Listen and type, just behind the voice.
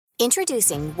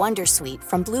Introducing Wondersuite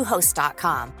from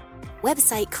Bluehost.com.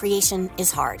 Website creation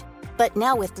is hard, but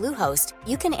now with Bluehost,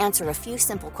 you can answer a few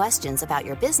simple questions about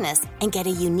your business and get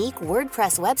a unique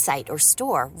WordPress website or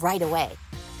store right away.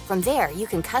 From there, you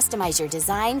can customize your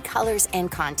design, colors,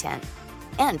 and content.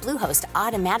 And Bluehost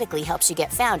automatically helps you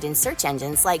get found in search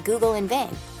engines like Google and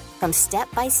Bing. From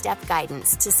step-by-step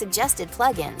guidance to suggested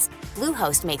plugins,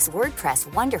 Bluehost makes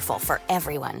WordPress wonderful for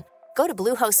everyone. Go to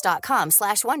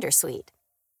bluehost.com/wondersuite.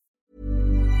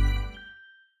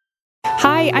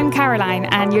 Hi, I'm Caroline,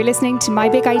 and you're listening to My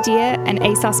Big Idea, an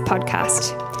ASOS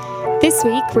podcast. This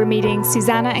week, we're meeting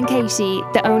Susannah and Katie,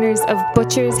 the owners of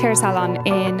Butcher's Hair Salon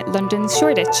in London's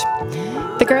Shoreditch.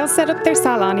 The girls set up their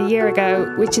salon a year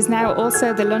ago, which is now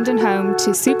also the London home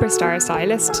to superstar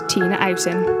stylist Tina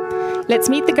Oughton. Let's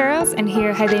meet the girls and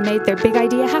hear how they made their big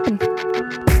idea happen.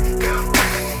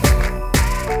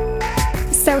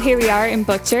 So here we are in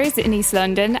Butcher's in East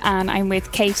London, and I'm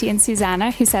with Katie and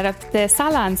Susannah, who set up the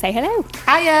salon. Say hello.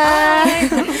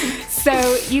 Hiya! So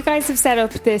you guys have set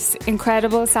up this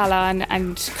incredible salon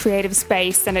and creative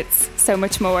space, and it's so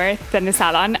much more than a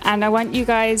salon. And I want you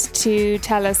guys to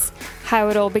tell us how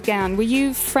it all began. Were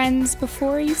you friends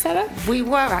before you set up? We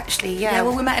were actually, yeah. Yeah,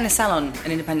 well, we met in a salon,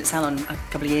 an independent salon, a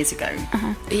couple of years ago.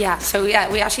 Yeah, so yeah,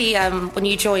 we actually, when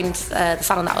you joined the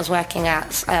salon that I was working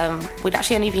at, we'd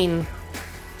actually only been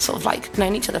sort of like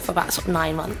known each other for about sort of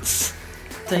 9 months.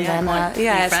 So and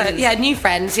yeah, new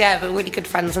friends, yeah, but really good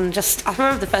friends. And just, I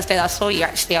remember the first day that I saw you,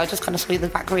 actually, I just kind of saw you in the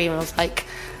back room and I was like,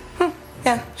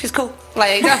 yeah, she's cool.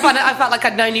 Like, I felt like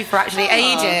I'd known you for actually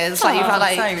ages. Like, you felt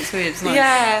like, same, it's weird, it's nice.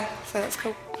 Yeah, so that's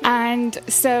cool. And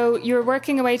so you were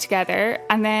working away together,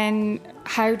 and then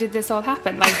how did this all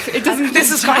happen? Like, it doesn't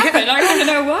just happen. I want to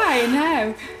know why and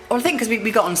how. Well, I think because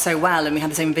we got on so well and we had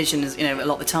the same vision as, a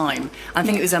lot of the time. I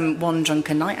think it was one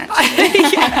drunken night, actually.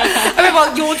 Yeah. I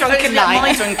remember your drunken night.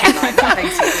 My drunken night,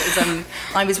 basically. It was,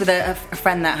 I was with a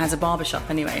friend that has a barbershop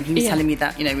anyway, and he was telling me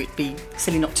that, it'd be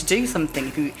silly not to do something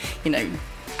if you, if you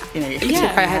go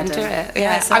ahead and do it.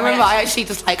 Yeah. So I remember I actually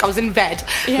just I was in bed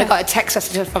and I got a text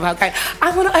message from her going,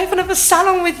 I want to open up a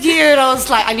salon with you, and I was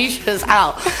like, I knew she was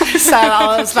out, so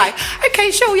I was like, okay,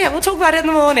 sure, yeah, we'll talk about it in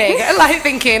the morning. And like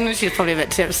thinking she's probably a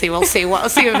bit tipsy. We'll see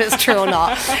if it's true or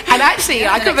not. And actually,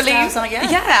 I couldn't believe,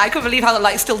 I couldn't believe how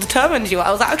still determined you were.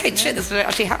 I was like, okay, shit, this is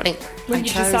actually happening. When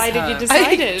you decided, you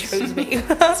decided. Chose me.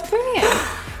 That's brilliant.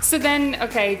 So then,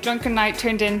 okay, drunken night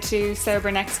turned into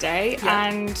sober next day,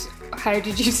 and how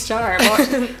did you start?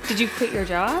 Did you quit your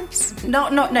jobs? No,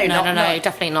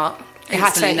 definitely not. You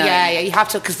have to, you have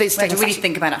to, because these things. We had to really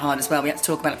think about it hard as well. We had to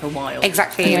talk about it for a while.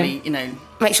 Exactly. Really,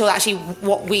 make sure that actually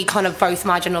what we kind of both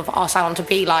imagine of our salon to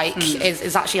be like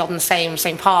is actually on the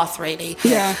same path, really.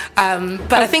 Yeah.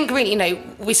 But I think really,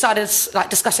 we started like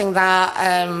discussing that.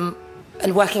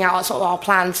 And working out sort of our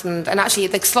plans, and actually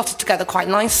they slotted together quite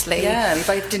nicely. Yeah, we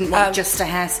both didn't want just a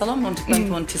hair salon. We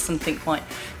wanted something quite,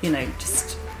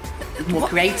 just more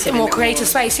creative. More creative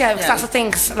space, yeah. Because that's the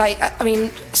thing. Cause,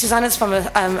 Susannah's from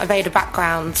a Veda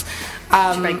background.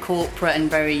 Very corporate and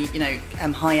very,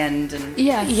 high end and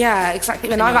yeah, exactly.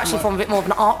 And I'm actually from a bit more of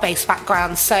an art-based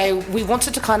background, so we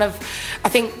wanted to kind of, I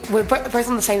think we're both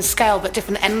on the same scale but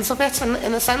different ends of it in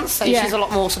a sense. So she's a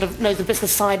lot more sort of knows the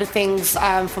business side of things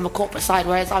from a corporate side,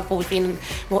 whereas I've always been in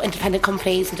more independent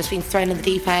companies and just been thrown in the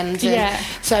deep end.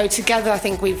 So together, I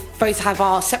think we both have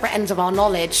our separate ends of our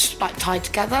knowledge like tied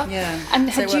together. Yeah. And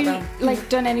had you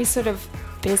done any sort of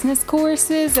business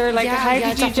courses, or how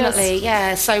did you definitely.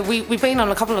 Yeah, so we've been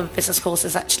on a couple of business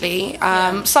courses actually.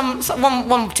 One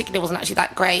particularly wasn't actually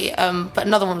that great, but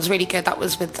another one was really good. That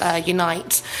was with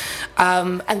Unite,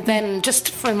 and then just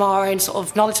from our own sort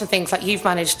of knowledge and things, like you've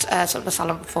managed sort of a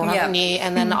salon before, haven't you?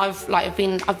 And then I've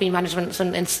been management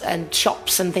and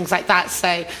shops and things like that.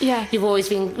 So we've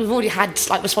already had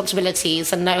like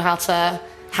responsibilities and know how to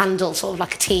handle sort of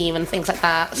like a team and things like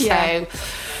that.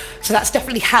 So that's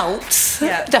definitely helped.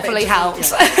 Yeah, definitely helped.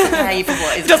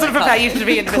 Doesn't prepare you to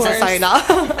be a business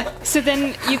owner. So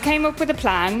then you came up with a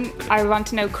plan. I want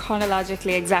to know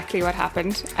chronologically exactly what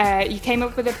happened. You came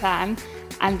up with a plan,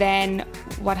 and then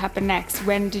what happened next?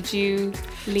 When did you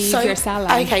leave your salon?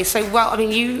 Okay, so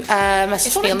you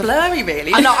messaged me on the blurry,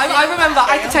 really. I know. I remember.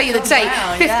 I can tell you the date.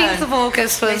 15th of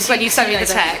August was when you sent me the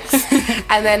text,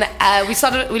 and then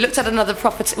we looked at another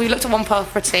property. We looked at one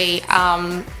property.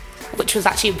 Which was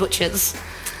actually a Butcher's.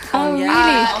 Salon.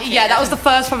 really? Yeah, that was the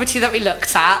first property that we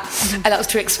looked at, and that was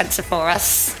too expensive for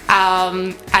us.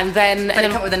 And then But it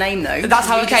came up with a name though. that's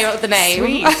how it came up with the name.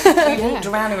 We walked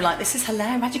around and we were like, this is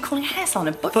hilarious. Imagine calling a hair salon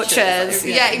a Butchers.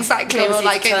 Yeah, exactly. We were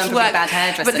like, it's work. Bad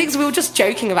hairdressing. But things we were just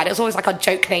joking about it. It was always like our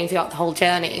joke name throughout the whole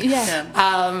journey.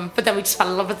 Yeah. But then we just fell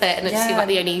in love with it, and it seemed like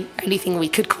the only thing we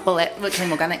could call it. Well, it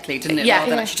came organically, didn't it? Yeah.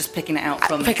 Rather than actually just picking it out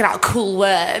from. Picking out cool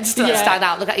words that stand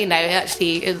out. Look at,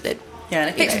 actually. Yeah, and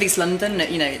it picked East London,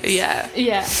 It's,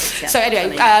 Yeah. So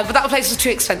anyway, but that place was too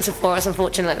expensive for us,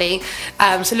 unfortunately.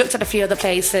 So looked at a few other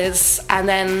places, and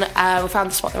then we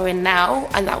found the spot that we're in now,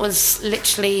 and that was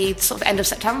literally sort of end of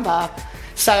September.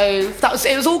 So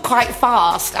it was all quite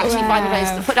fast, actually, finding a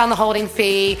place to put down the holding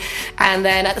fee, and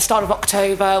then at the start of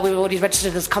October we were already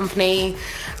registered as a company,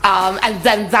 and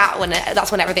then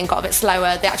that's when everything got a bit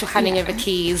slower. The actual handing over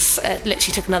keys literally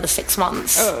took another 6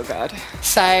 months. Oh god.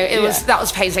 So that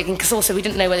was painstaking, because also we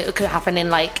didn't know whether it could happen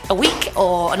in like a week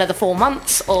or another 4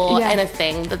 months or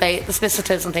anything. The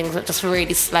solicitors and things were just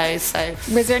really slow. So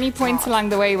was there any points along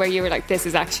the way where you were like, this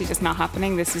is actually just not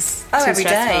happening, this is too every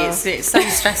stressful? day it's so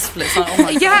stressful. It's like, oh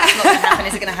my god, it's not going to happen.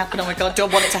 Is it going to happen? Oh my god, do I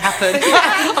want it to happen?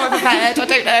 I'm prepared. I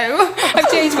don't know.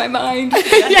 I've changed my mind.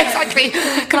 Yeah, exactly.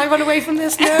 Can I run away from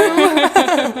this? No.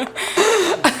 That's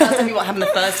exactly what happened the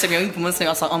first time. I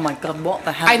was like, oh my god, what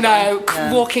the hell? I know.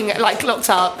 Walking, looked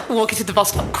up, walking to the bus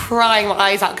stop, crying my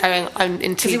eyes out, going, I'm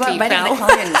in too deep ready now. for the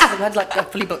clients. We had like a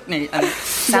fully booked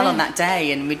salon that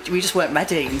day, and we just weren't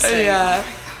ready. And so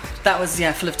that was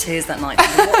full of tears that night.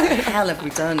 What the hell have we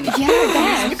done?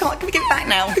 Yeah, can we give it back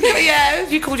now? Yeah,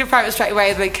 you called your parents straight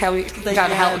away, they came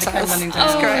down and helped us.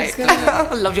 That's great.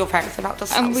 I love your parents, they helped us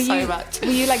so much.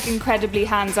 Were you like incredibly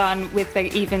hands-on with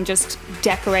like even just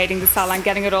decorating the salon,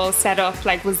 getting it all set up?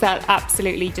 Like, was that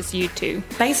absolutely just you two?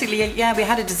 Basically, we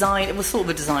had a design. It was sort of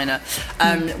a designer.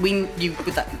 We knew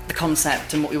with the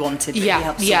concept and what we wanted. But he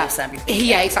helped source everything.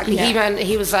 Yeah, exactly. Yeah.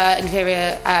 He was an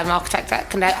interior architect that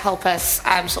can help us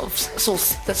sort of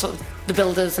source the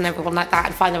builders and everyone like that,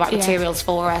 and find the right materials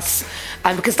for us,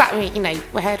 because that,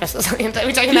 we're hairdressers. We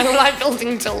don't know like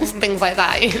building tools and things like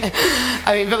that.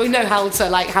 But we know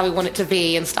how we want it to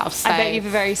be and stuff. So I bet you have a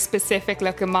very specific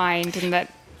look in mind, and that.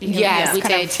 We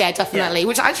did, definitely. Yeah.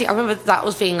 Which actually, I remember that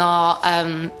was being our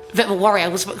bit of a worry.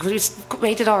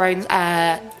 We did our own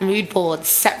mood boards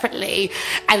separately,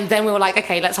 and then we were like,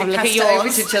 okay, let's have a look at yours. Over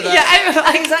to each other.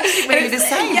 Yeah, exactly. We were the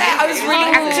same. Yeah, I was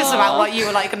really anxious about what you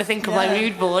were like going to think of my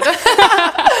mood board. But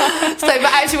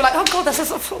actually, we're like, oh god,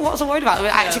 what was I worried about? We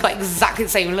actually got exactly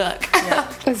the same look.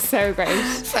 Yeah. That's so great.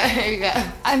 So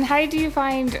yeah. And how do you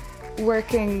find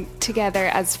working together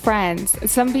as friends?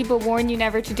 Some people warn you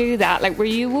never to do that. Like, were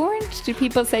you warned? Did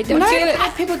people say don't do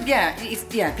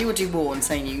it? People do warn,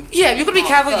 saying you. Yeah, you've got to be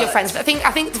careful with your friends. But I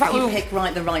think the fact you pick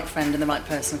the right friend and the right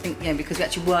person. I think because we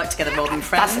actually worked together rather than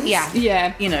friends.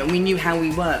 We knew how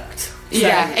we worked.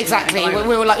 Exactly.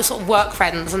 We were like sort of work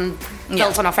friends and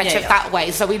built on our friendship that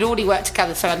way. So we'd already worked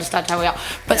together, so I understand how we are.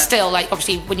 But still, like,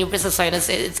 obviously, when you're business owners,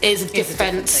 it is a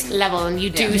different level, and you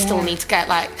do still need to get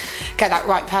that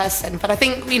right person. But I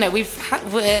think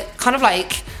we're kind of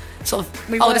like sort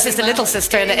of older sister, little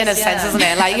sister in a sense, isn't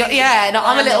it? Like,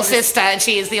 I'm a little sister and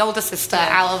she is the older sister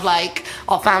out of like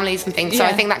our families and things. So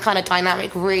I think that kind of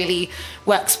dynamic really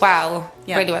works well.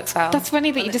 Really works well. That's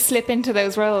funny that you just slip into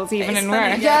those roles even in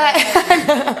work.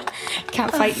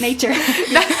 Can't fight nature. No,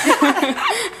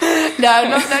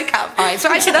 can't fight. So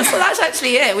actually, that's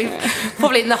actually it. We've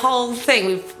probably in the whole thing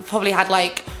we've probably had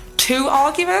like 2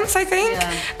 arguments, I think,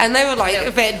 and they were like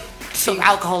a bit sort of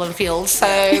alcohol and fuels. So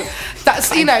that's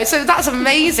so that's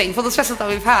amazing for the stresses that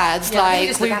we've had.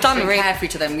 We've done really care for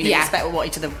each other. We respect what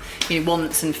each other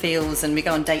wants and feels, and we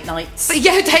go on date nights.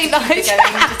 Date nights.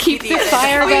 Keep the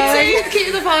fire going.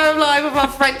 Keep the fire alive of our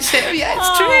friendship. Yeah,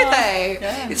 it's true though.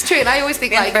 Yeah. It's true, and I always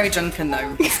think very drunken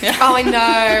though. Oh, I know.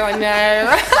 I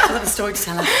have a story to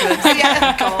tell afterwards.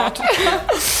 Yeah, God.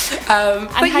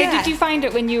 And how did you find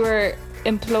it when you were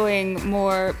employing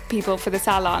more people for the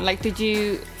salon? Like, did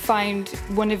you find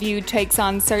one of you takes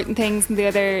on certain things and the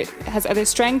other has other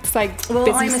strengths? Like, well,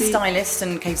 I'm a stylist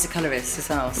and Kate's a colorist as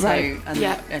well. So,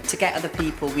 to get other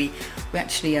people, we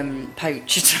actually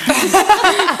poached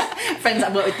friends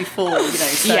I've worked with before.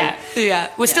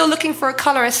 We're still looking for a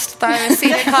colorist, though, a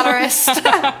senior colorist.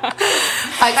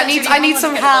 I need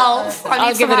some help.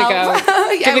 I'll give it a go.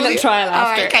 Give me a little trial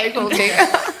after. Okay, cool.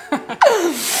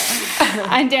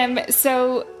 And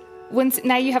so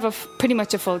now you have pretty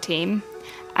much a full team,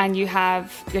 and you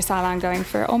have your salon going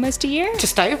for almost a year?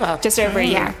 Just over a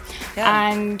year.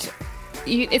 Yeah. And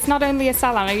it's not only a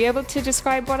salon. Are you able to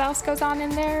describe what else goes on in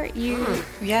there?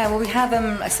 Well, we have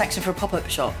a section for a pop-up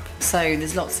shop. So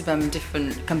there's lots of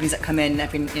different companies that come in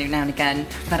every now and again.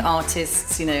 We've had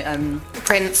artists,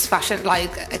 prints, fashion,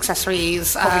 like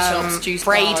accessories, coffee shops, juice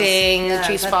braiding, bars.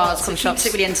 juice bars, coffee shops.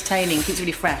 Keeps it really entertaining, keeps it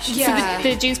really fresh. Yeah. So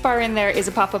the juice bar in there is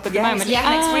a pop-up at the moment. Yeah,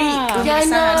 next week.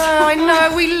 Yeah, I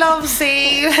know. We love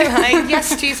Z. Like,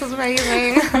 yes, juice was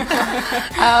amazing.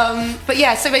 But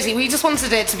yeah, so basically, we just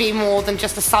wanted it to be more than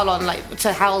just a salon, like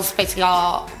to house basically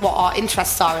what our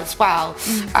interests are as well.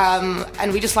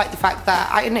 And we just like the fact that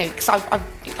because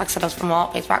like I said, I was from an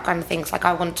art-based background and things. Like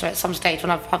I want to, at some stage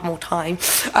when I've had more time,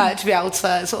 to be able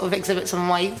to sort of exhibit some of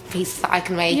my pieces that I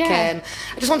can make. And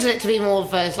I just wanted it to be more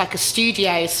of a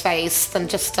studio space than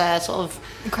just a sort of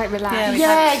quite relaxed.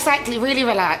 Yeah, exactly. Really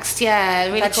relaxed. Yeah,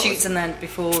 really. Had shoots in there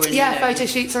before. And, photo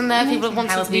shoots in there. People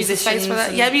wanted to use the space for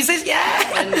that. Musicians.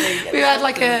 And, we had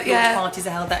like parties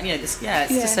that held that. It's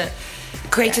just a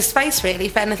creative space, really,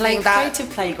 for anything. Creative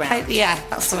playground.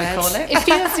 That's the word. Call it. It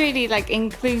feels really like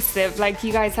inclusive. Like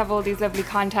you guys have all these lovely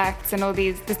contacts and all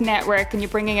this network, and you're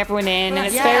bringing everyone in, and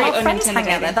it's very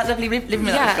unintimidating. That lovely living room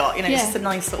that we've got. It's just a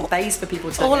nice sort of base for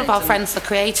people to. All of our friends are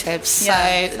creatives, so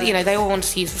they all want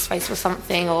to use the space for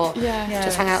something or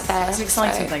just hang out there. It's an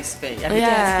exciting place to be. Every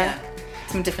day.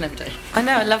 Something different every day. I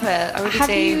know, I love it. I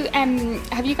really do.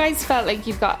 Have you guys felt like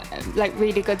you've got like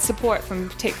really good support from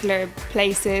particular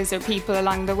places or people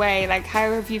along the way? Like, how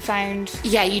have you found?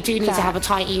 Yeah, you do need to have a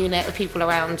tight unit of people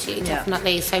around you,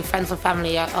 definitely. So friends and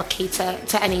family are key to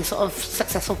any sort of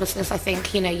successful business. I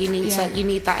think you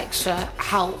need that extra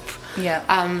help.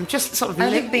 Yeah. Just sort of. I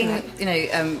think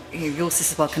being, your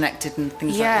sister's well connected and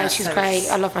things like that. Yeah, she's great.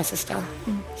 I love my sister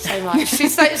so much.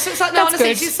 She's like, no, honestly,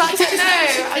 good. She's such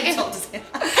no.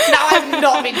 No, I've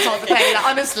not been told to say that,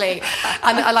 honestly.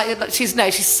 And I like she's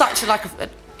such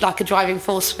a driving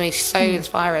force for me. She's so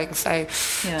inspiring. So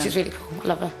she's really cool. I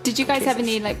love her. Did you guys have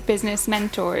any like business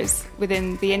mentors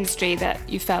within the industry that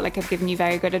you felt like have given you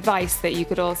very good advice that you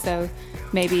could also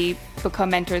maybe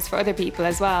become mentors for other people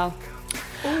as well?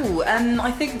 Oh,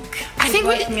 I think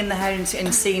working in the hair and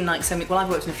seeing like so many. Well, I've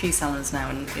worked in a few salons now,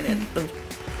 and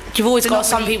you've always got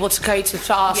some people to go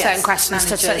to ask certain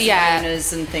questions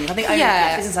owners and things. I think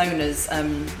business owners.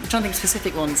 I'm trying to think of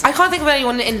specific ones. I can't think of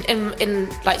anyone in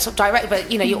like sort of direct,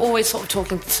 but you're always sort of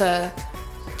talking to.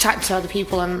 Chat to other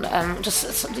people and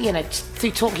just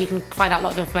through talk you can find out a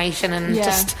lot of information and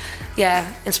just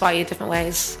inspire you in different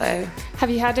ways. So have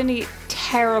you had any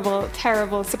terrible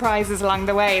surprises along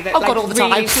the way that all the really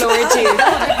time. floored you?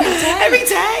 Every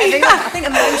day. I think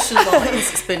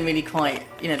emotion-wise it's been really quite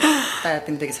they've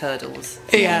been the biggest hurdles.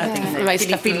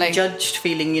 Feeling judged,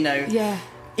 feeling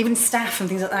even staff and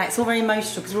things like that. It's all very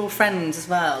emotional because we're all friends as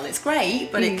well. It's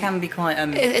great, but it can be quite.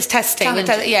 It's testing.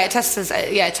 It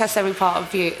tests every part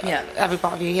of you. Every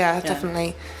part of you. Yeah,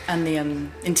 definitely. And the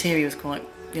interior was quite.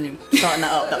 Starting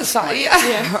that up. That was quite.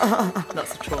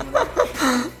 That's a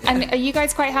trauma. And are you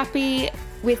guys quite happy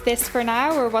with this for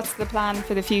now, or what's the plan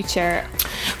for the future?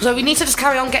 So we need to just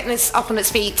carry on getting this up on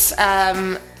its feet.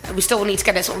 We still need to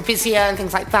get it sort of busier and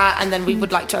things like that, and then we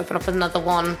would like to open up another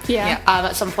one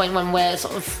at some point when we're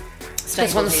sort of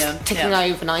this one's ticking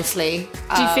over nicely.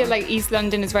 Do you feel like East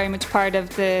London is very much part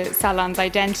of the salon's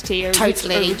identity, or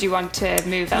totally? Would you want to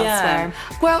move elsewhere?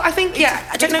 Well, I think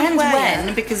I don't know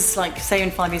when, because like say in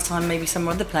 5 years' time, maybe some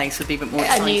other place would be a bit more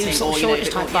exciting, a new sort of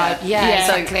shortage type vibe. Yeah,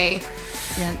 exactly.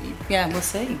 Yeah, we'll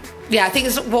see. Yeah, I think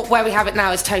where we have it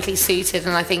now is totally suited,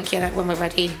 and I think when we're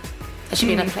ready, there should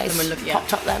be another place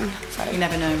popped up then. So you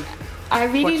never know. I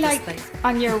really like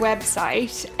on your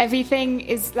website, everything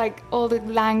is like all the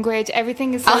language,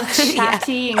 everything is so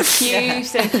chatty and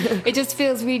cute, and it just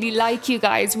feels really like you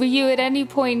guys. Were you at any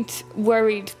point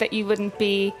worried that you wouldn't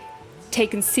be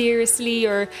taken seriously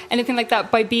or anything like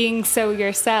that by being so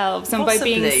yourselves and by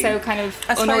being so kind of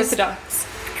unorthodox?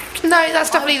 No, that's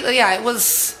definitely it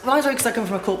was. Well, I because I come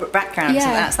from a corporate background, so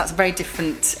that's a very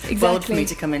different world for me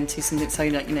to come into. Something so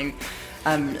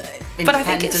but I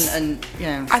think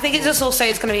I think it's just also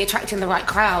it's going to be attracting the right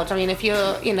crowd. I mean, if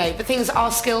you're the things,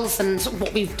 our skills and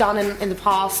what we've done in the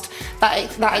past,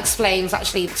 that explains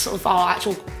actually sort of our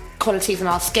actual qualities and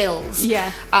our skills.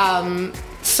 Yeah.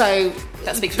 So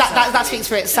that speaks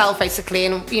for itself basically,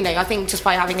 and I think just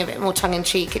by having a bit more tongue in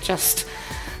cheek, it just.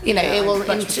 It will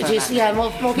introduce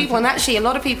more people, and actually a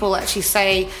lot of people actually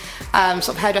say sort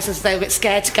of hairdressers they're a bit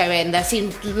scared to go in. They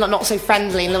seem not so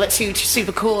friendly and a little bit too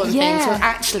super cool and things. And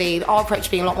actually our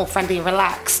approach being a lot more friendly and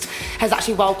relaxed has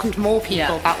actually welcomed more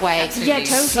people that way. Absolutely. Yeah,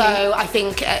 totally. So I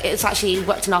think it's actually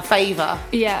worked in our favour.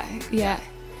 Yeah.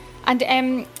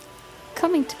 And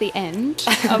coming to the end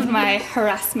of my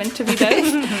harassment of you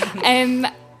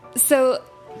both, so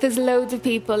there's loads of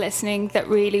people listening that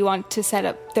really want to set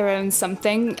up their own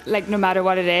something, like no matter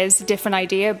what it is, a different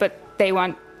idea, but they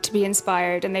want to be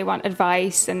inspired and they want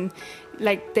advice, and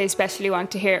like they especially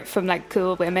want to hear it from like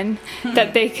cool women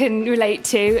that they can relate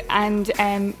to. And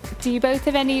do you both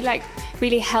have any like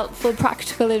really helpful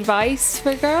practical advice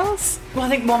for girls? Well, I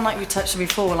think one, like we touched on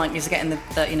before, like is getting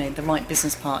the right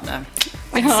business partner.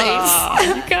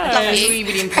 That's really,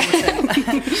 really important.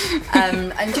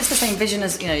 And just the same vision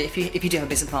as, if you do have a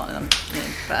business partner.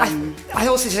 I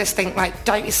also just think, like,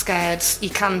 don't be scared. You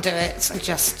can do it, and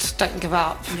just don't give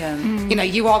up. Yeah.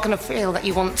 You are going to feel that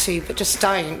you want to, but just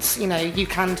don't. You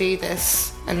can do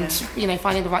this, and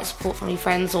finding the right support from your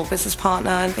friends or business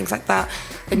partner and things like that.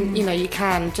 Then you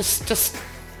can just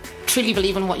truly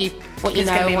believe in what you know, what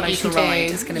you can do.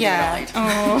 It's going to be right.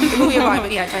 It will be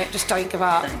right, but don't give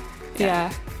up.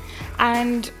 Yeah.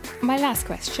 And my last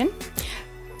question.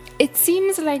 It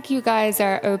seems like you guys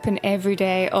are open every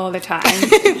day, all the time.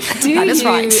 Do you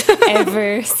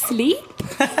ever sleep?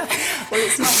 Well,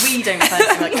 it's not, we don't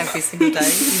fancy like every single day,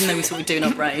 even though we sort of do in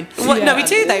our brain. Well, no, we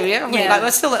do though, yeah. Like,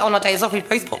 we're still on our days off, we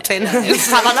both popped in. It's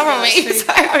had another me.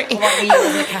 So, we in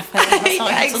the cafe.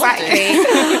 Exactly.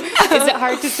 Is it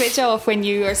hard to switch off when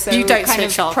you are so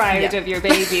proud of your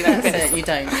baby? That's it, you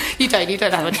don't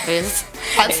have a choice.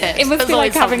 That's it. It must be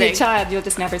like having a child, you'll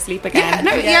just never sleep again.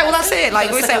 Well, that's it.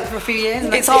 Like we said, for a few years.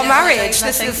 It's our marriage.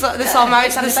 This is our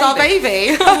marriage. This is our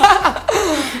baby.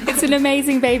 It's an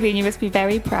amazing baby, and you must be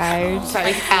very proud.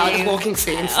 Very proud of walking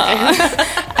soon. So.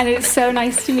 And it's so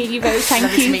nice to meet you both.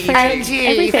 Thank you for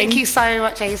everything. Thank you so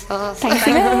much, ASOS. Thank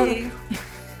you.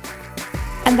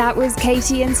 And that was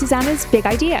Katie and Susannah's Big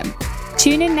Idea.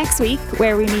 Tune in next week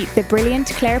where we meet the brilliant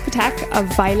Claire Patak of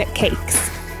Violet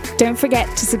Cakes. Don't forget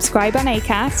to subscribe on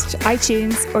Acast,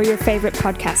 iTunes, or your favourite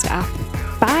podcast app.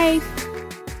 Bye.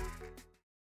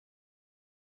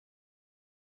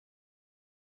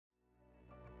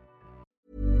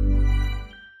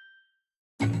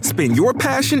 Spin your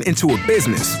passion into a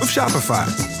business with Shopify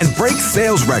and break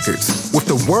sales records with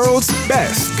the world's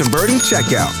best converting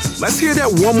checkout. Let's hear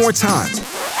that one more time.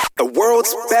 The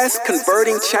world's best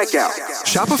converting checkout.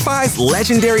 Shopify's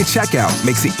legendary checkout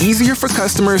makes it easier for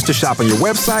customers to shop on your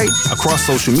website, across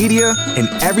social media, and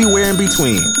everywhere in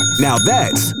between. Now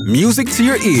that's music to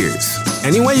your ears.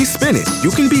 Any way you spin it,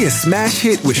 you can be a smash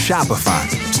hit with Shopify.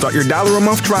 Start your $1 a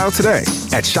month trial today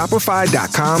at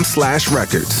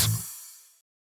shopify.com/records.